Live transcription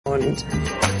beyond.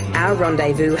 Our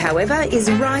rendezvous, however,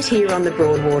 is right here on the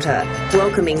Broadwater,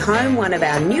 welcoming home one of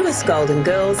our newest Golden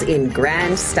Girls in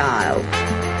grand style.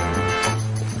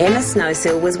 Emma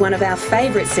Snowsill was one of our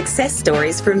favourite success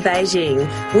stories from Beijing,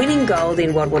 winning gold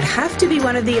in what would have to be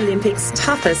one of the Olympics'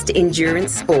 toughest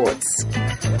endurance sports.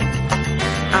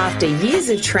 After years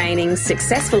of training,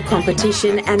 successful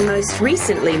competition and most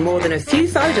recently more than a few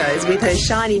photos with her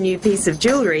shiny new piece of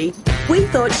jewellery, we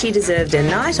thought she deserved a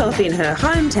night off in her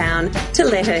hometown to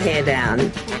let her hair down.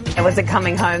 And was it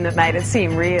coming home that made it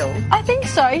seem real? I think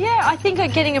so, yeah. I think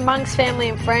getting amongst family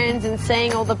and friends and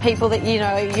seeing all the people that, you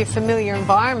know, your familiar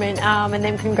environment, and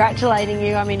them congratulating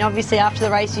you. I mean, obviously after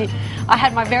the race, I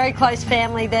had my very close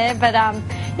family there, but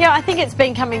yeah, I think it's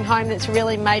been coming home that's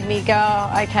really made me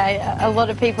go, okay, a lot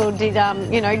of people did,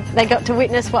 you know, they got to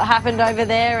witness what happened over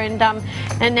there, and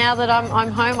now that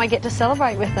I'm home, I get to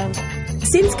celebrate with them.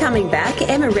 Since coming back,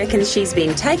 Emma reckons she's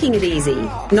been taking it easy.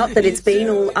 Not that it's been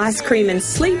all ice cream and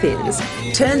sleep-ins.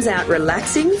 Turns out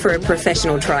relaxing for a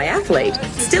professional triathlete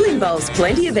still involves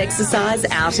plenty of exercise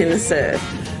out in the surf.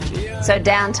 So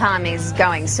downtime is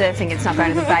going surfing, it's not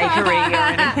going to the bakery or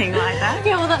anything like that?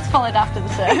 Yeah, well, that's followed after the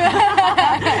surf.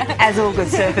 As all good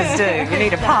surfers do, you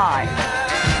need a pie.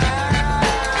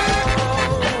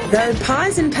 Though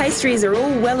pies and pastries are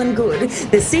all well and good,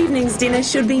 this evening's dinner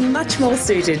should be much more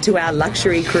suited to our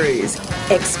luxury cruise,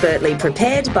 expertly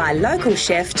prepared by local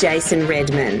chef Jason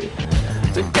Redman.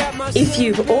 If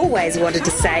you've always wanted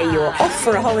to say you're off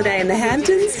for a holiday in the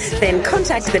Hamptons, then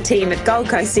contact the team at Gold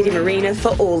Coast City Marina for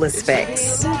all the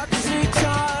specs.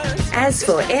 As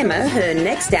for Emma, her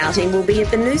next outing will be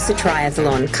at the Noosa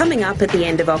Triathlon coming up at the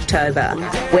end of October,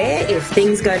 where, if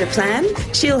things go to plan,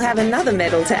 she'll have another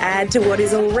medal to add to what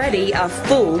is already a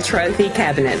full trophy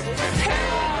cabinet.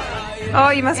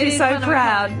 Oh, you must be so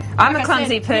proud. I'm a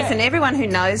clumsy person. Everyone who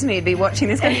knows me would be watching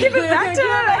this going, give it back to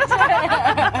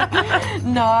her.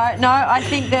 No, I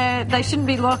think they shouldn't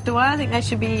be locked away. I think they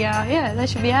should be, they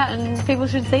should be out and people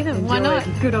should see them. Why not?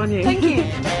 Good on you. Thank you.